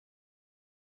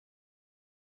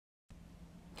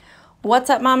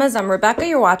What's up, mamas? I'm Rebecca.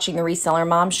 You're watching the Reseller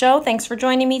Mom Show. Thanks for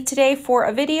joining me today for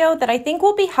a video that I think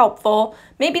will be helpful.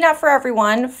 Maybe not for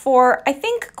everyone, for I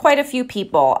think quite a few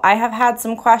people. I have had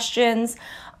some questions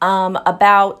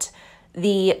about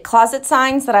the closet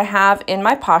signs that I have in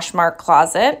my Poshmark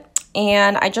closet,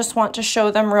 and I just want to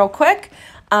show them real quick.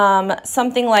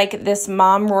 Something like this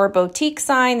Mom Roar Boutique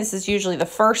sign. This is usually the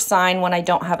first sign when I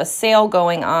don't have a sale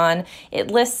going on.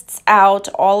 It lists out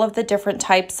all of the different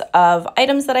types of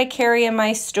items that I carry in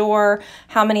my store,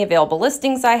 how many available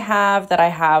listings I have,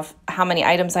 how many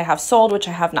items I have sold, which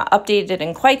I have not updated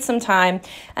in quite some time,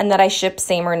 and that I ship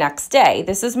same or next day.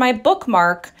 This is my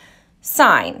Bookmark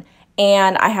sign.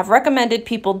 And I have recommended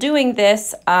people doing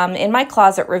this in my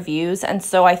closet reviews, and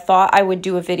so I thought I would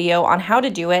do a video on how to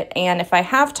do it, and if I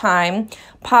have time,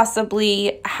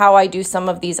 possibly how I do some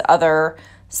of these other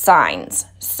signs.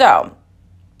 So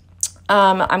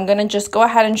I'm going to just go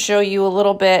ahead and show you a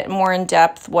little bit more in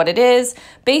depth what it is.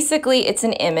 Basically, it's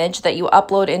an image that you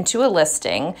upload into a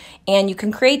listing, and you can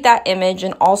create that image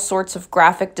in all sorts of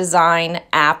graphic design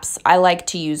apps. I like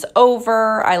to use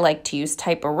Over, I like to use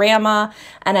Typorama,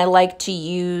 and I like to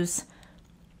use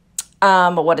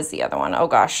what is the other one? Oh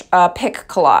gosh, Pick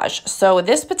Collage. So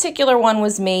this particular one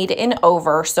was made in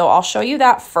Over, so I'll show you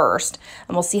that first,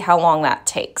 and we'll see how long that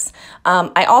takes.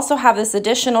 I also have this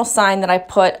additional sign that I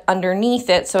put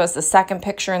underneath it, so as the second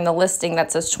picture in the listing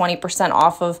that says 20%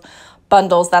 off of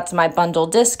bundles. That's my bundle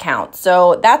discount.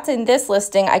 So that's in this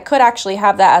listing. I could actually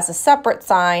have that as a separate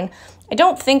sign. I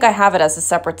don't think I have it as a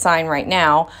separate sign right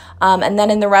now. And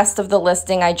then in the rest of the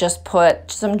listing, I just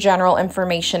put some general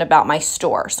information about my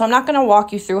store. So I'm not going to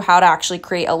walk you through how to actually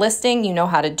create a listing. You know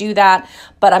how to do that,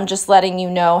 but I'm just letting you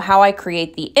know how I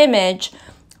create the image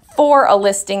for a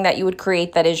listing that you would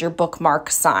create that is your bookmark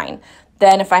sign.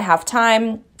 Then if I have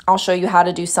time, I'll show you how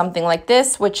to do something like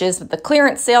this, which is the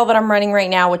clearance sale that I'm running right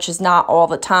now, which is not all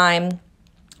the time.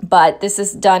 But this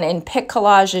is done in Pick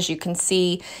Collage, as you can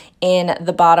see in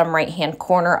the bottom right-hand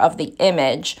corner of the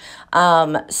image.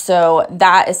 So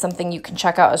that is something you can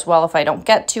check out as well if I don't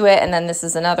get to it. And then this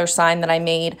is another sign that I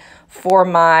made for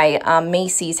my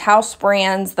Macy's house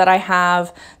brands that I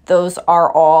have. Those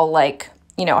are all like,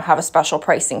 you know, have a special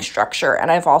pricing structure. And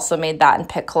I've also made that in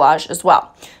Pick Collage as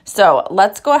well. So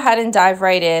let's go ahead and dive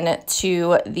right in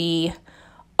to the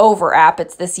Over app.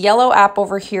 It's this yellow app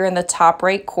over here in the top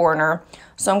right corner.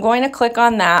 So I'm going to click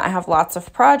on that. I have lots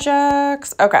of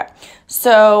projects. Okay,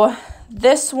 so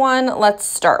this one, let's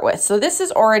start with. So this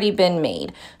has already been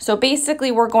made. So basically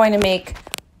we're going to make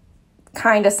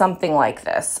kind of something like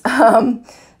this.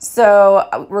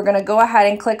 So we're going to go ahead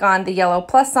and click on the yellow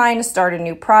plus sign to start a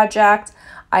new project.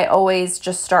 I always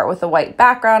just start with a white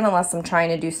background unless I'm trying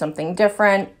to do something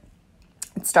different.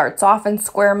 It starts off in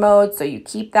square mode, so you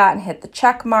keep that and hit the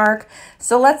check mark.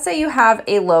 So let's say you have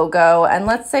a logo, and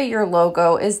let's say your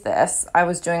logo is this. I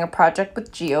was doing a project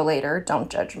with Geo later, don't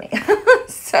judge me.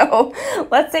 So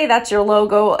let's say that's your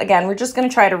logo. Again, we're just going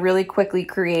to try to really quickly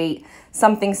create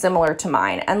something similar to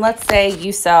mine. And let's say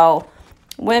you sell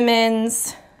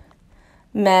women's,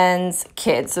 men's,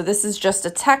 kids. So this is just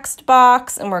a text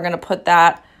box, and we're going to put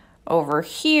that over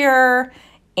here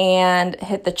and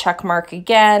hit the check mark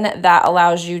again. That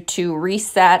allows you to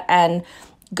reset and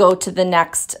go to the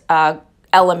next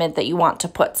element that you want to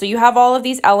put. So you have all of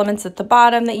these elements at the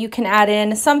bottom that you can add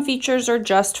in. Some features are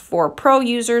just for pro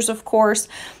users, of course,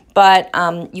 but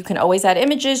you can always add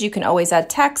images, you can always add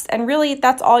text, and really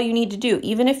that's all you need to do.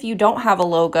 Even if you don't have a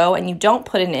logo and you don't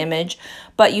put an image,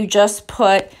 but you just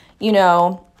put, you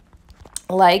know,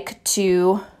 like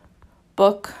to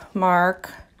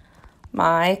bookmark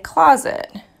my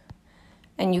closet,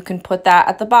 and you can put that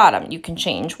at the bottom. You can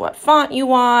change what font you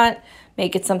want,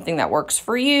 make it something that works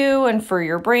for you and for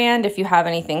your brand if you have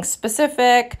anything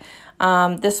specific.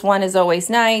 This one is always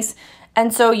nice,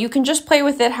 and so you can just play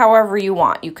with it however you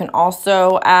want. You can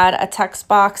also add a text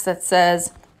box that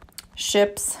says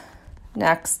ships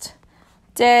next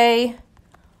day,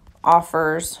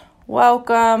 offers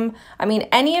welcome. I mean,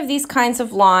 any of these kinds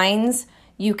of lines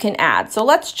you can add. So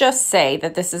let's just say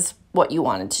that this is what you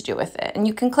wanted to do with it. And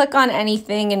you can click on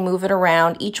anything and move it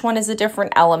around. Each one is a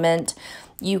different element.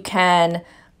 You can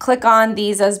click on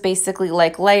these as basically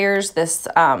like layers. This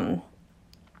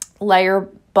layer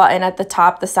button at the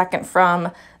top, the second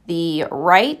from the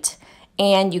right,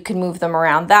 and you can move them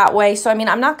around that way. So, I mean,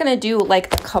 I'm not going to do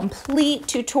like a complete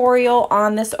tutorial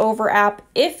on this Over app.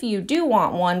 If you do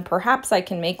want one, perhaps I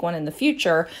can make one in the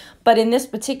future. But in this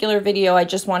particular video, I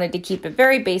just wanted to keep it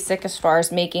very basic as far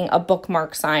as making a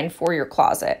bookmark sign for your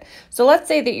closet. So let's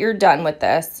say that you're done with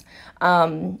this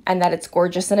and that it's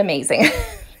gorgeous and amazing.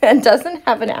 and doesn't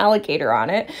have an alligator on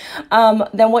it,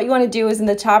 then what you want to do is in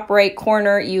the top right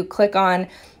corner, you click on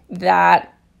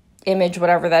that image,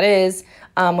 whatever that is,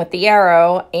 with the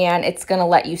arrow, and it's going to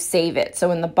let you save it.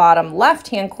 So in the bottom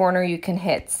left-hand corner, you can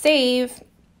hit save,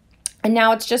 and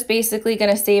now it's just basically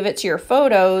going to save it to your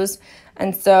photos.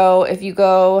 And so if you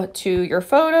go to your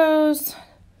photos,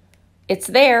 it's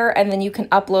there, and then you can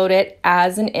upload it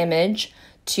as an image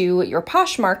to your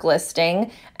Poshmark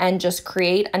listing and just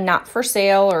create a not for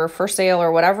sale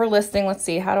or whatever listing. Let's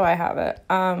see, how do I have it?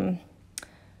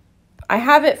 I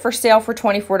have it for sale for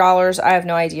 $24. I have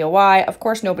no idea why. Of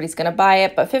course, nobody's going to buy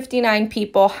it, but 59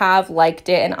 people have liked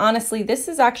it. And honestly, this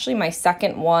is actually my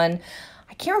second one.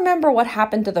 I can't remember what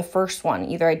happened to the first one.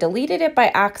 Either I deleted it by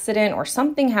accident or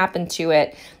something happened to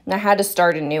it and I had to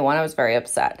start a new one. I was very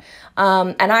upset.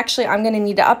 And actually, I'm going to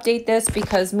need to update this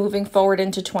because moving forward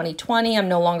into 2020, I'm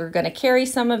no longer going to carry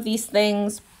some of these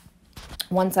things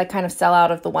once I kind of sell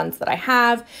out of the ones that I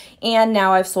have. And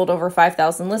now I've sold over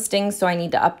 5,000 listings, so I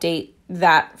need to update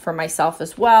that for myself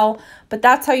as well. But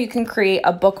that's how you can create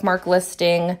a bookmark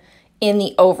listing in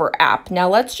the Over app. Now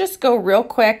let's just go real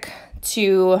quick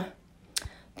to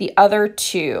the other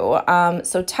two.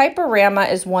 So Typorama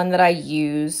is one that I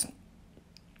use,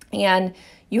 and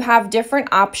you have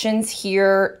different options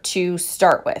here to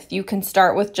start with. You can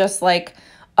start with just like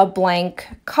a blank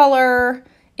color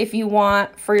if you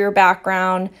want for your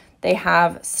background. They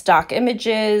have stock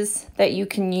images that you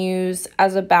can use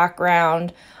as a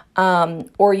background,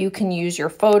 or you can use your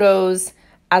photos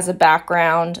as a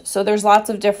background. So there's lots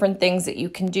of different things that you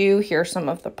can do. Here are some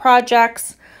of the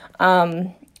projects,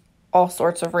 all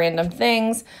sorts of random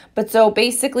things. But so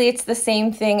basically it's the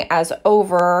same thing as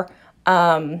Over.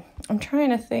 I'm trying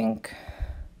to think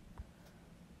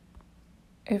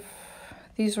if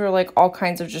these were like all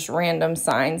kinds of just random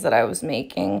signs that I was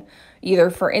making, either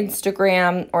for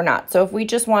Instagram or not. So if we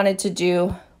just wanted to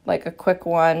do like a quick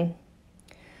one,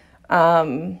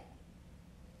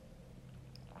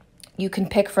 you can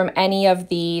pick from any of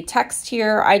the text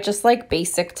here. I just like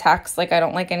basic text. Like I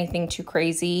don't like anything too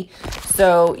crazy.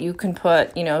 So you can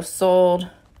put, you know, sold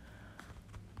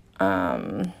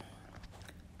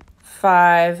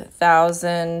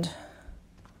 5,000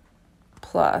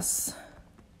 plus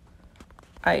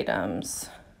items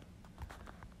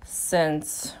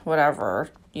since whatever,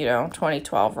 you know,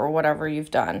 2012 or whatever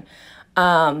you've done.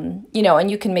 You know,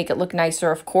 and you can make it look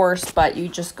nicer, of course, but you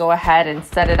just go ahead and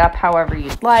set it up however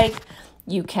you'd like.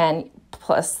 You can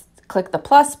click the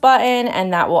plus button,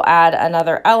 and that will add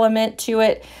another element to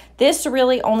it. This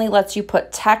really only lets you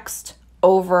put text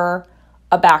over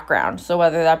a background. So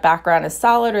whether that background is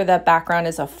solid or that background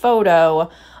is a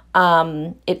photo,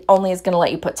 it only is going to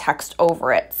let you put text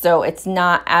over it. So it's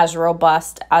not as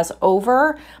robust as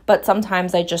Over, but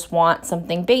sometimes I just want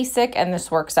something basic, and this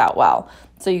works out well.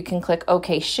 So you can click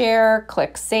OK Share,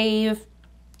 click Save,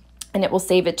 and it will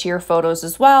save it to your photos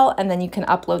as well. And then you can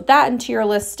upload that into your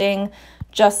listing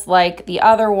just like the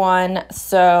other one.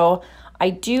 So I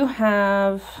do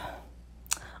have,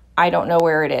 I don't know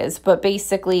where it is, but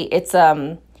basically it's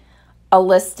a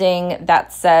listing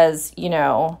that says, you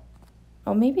know,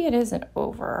 oh, maybe it isn't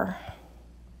Over.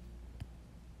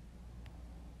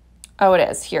 Oh, it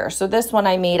is here. So this one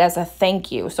I made as a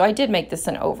thank you. So I did make this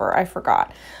an Over. I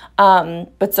forgot.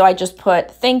 But so I just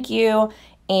put thank you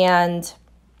and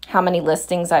how many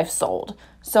listings I've sold.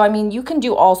 So, I mean, you can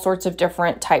do all sorts of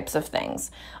different types of things.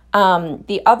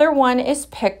 The other one is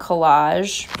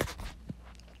Collage.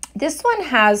 This one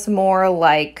has more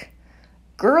like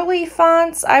girly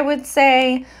fonts, I would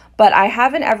say, but I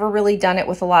haven't ever really done it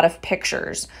with a lot of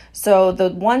pictures. So the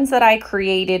ones that I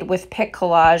created with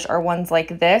Collage are ones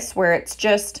like this, where it's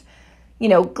just, you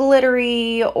know,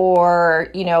 glittery or,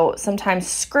 you know, sometimes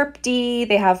scripty.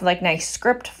 They have like nice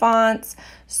script fonts.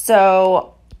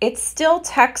 So it's still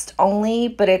text only,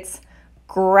 but it's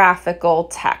graphical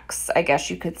text, I guess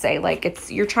you could say.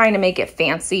 Like you're trying to make it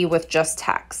fancy with just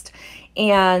text.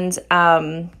 And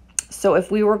so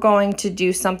if we were going to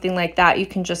do something like that, you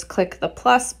can just click the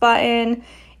plus button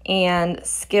and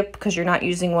skip, because you're not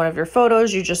using one of your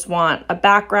photos. You just want a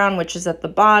background, which is at the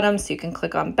bottom. So you can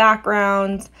click on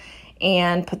backgrounds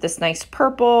and put this nice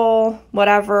purple,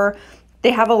 whatever.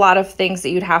 They have a lot of things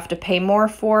that you'd have to pay more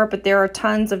for, but there are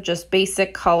tons of just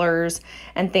basic colors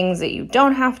and things that you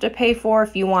don't have to pay for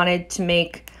if you wanted to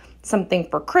make something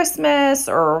for Christmas,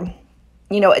 or,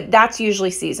 you know, that's usually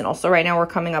seasonal. So right now we're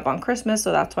coming up on Christmas,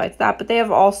 so that's why it's that. But they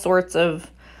have all sorts of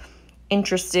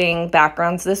interesting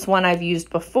backgrounds. This one I've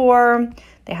used before.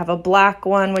 They have a black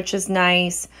one, which is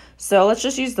nice. So let's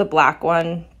just use the black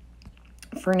one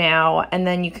for now. And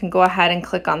then you can go ahead and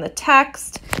click on the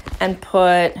text and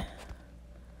put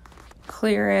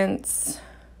clearance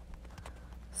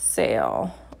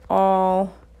sale,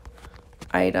 all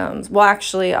items. Well,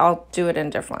 actually, I'll do it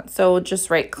in different. So we'll just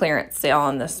write clearance sale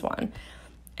on this one.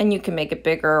 And you can make it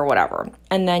bigger or whatever.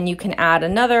 And then you can add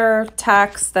another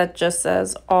text that just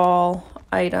says all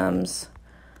items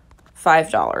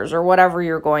 $5 or whatever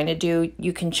you're going to do.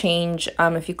 You can change,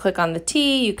 if you click on the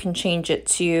T, you can change it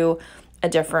to a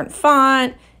different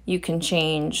font. You can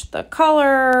change the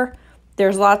color.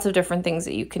 There's lots of different things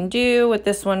that you can do. With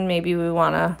this one, maybe we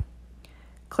want to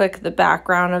click the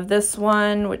background of this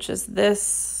one, which is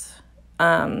this,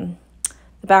 the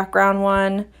background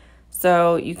one.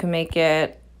 So you can make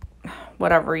it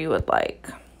whatever you would like.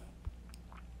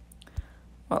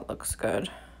 What looks good?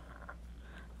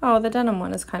 Oh, the denim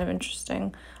one is kind of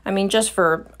interesting. I mean,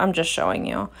 I'm just showing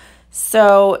you.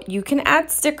 So you can add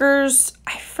stickers.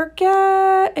 I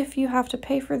forget if you have to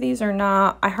pay for these or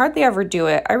not. I hardly ever do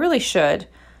it. I really should.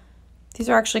 These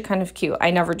are actually kind of cute.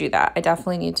 I never do that. I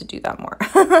definitely need to do that more.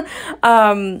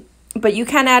 But you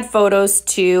can add photos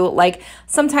too. Like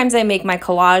sometimes I make my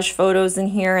collage photos in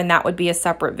here, and that would be a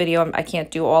separate video. I can't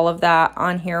do all of that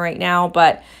on here right now,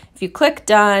 but if you click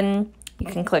done, you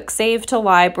can click save to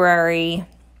library,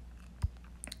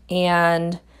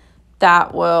 and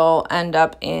that will end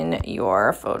up in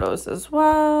your photos as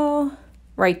well,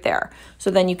 right there. So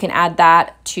then you can add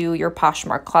that to your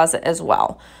Poshmark closet as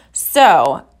well.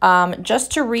 So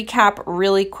just to recap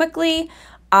really quickly,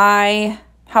 I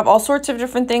have all sorts of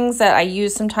different things that I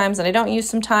use sometimes and I don't use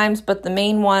sometimes, but the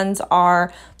main ones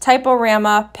are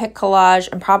Typorama, Pick Collage,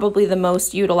 and probably the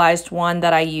most utilized one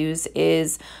that I use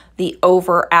is the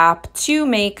Over app to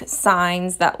make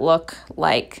signs that look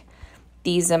like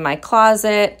these in my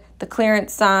closet, the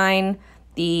clearance sign,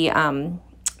 the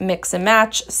mix and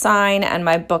match sign, and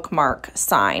my bookmark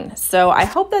sign. So I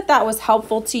hope that that was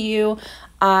helpful to you.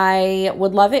 I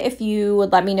would love it if you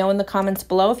would let me know in the comments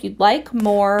below if you'd like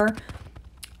more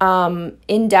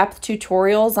in-depth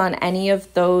tutorials on any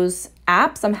of those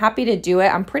apps. I'm happy to do it.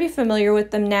 I'm pretty familiar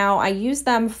with them now. I use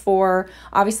them for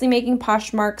obviously making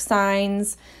Poshmark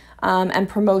signs and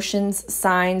promotions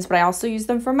signs, but I also use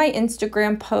them for my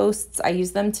Instagram posts. I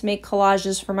use them to make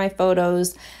collages for my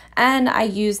photos, and I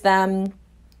use them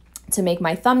to make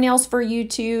my thumbnails for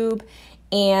YouTube,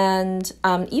 and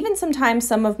even sometimes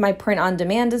some of my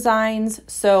print-on-demand designs.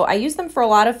 So I use them for a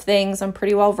lot of things. I'm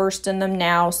pretty well versed in them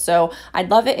now. So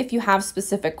I'd love it if you have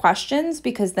specific questions,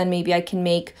 because then maybe I can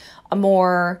make a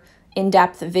more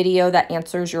in-depth video that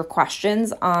answers your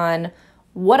questions on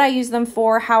what I use them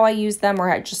for, how I use them,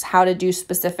 or just how to do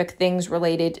specific things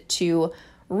related to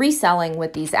reselling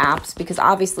with these apps, because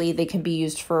obviously they can be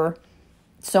used for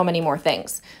so many more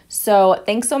things. So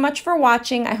thanks so much for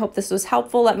watching. I hope this was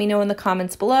helpful. Let me know in the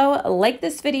comments below. Like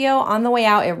this video on the way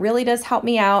out. It really does help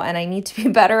me out, and I need to be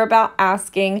better about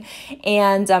asking.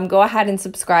 And go ahead and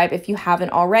subscribe if you haven't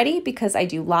already, because I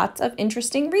do lots of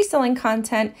interesting reselling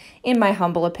content in my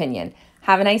humble opinion.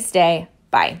 Have a nice day.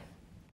 Bye.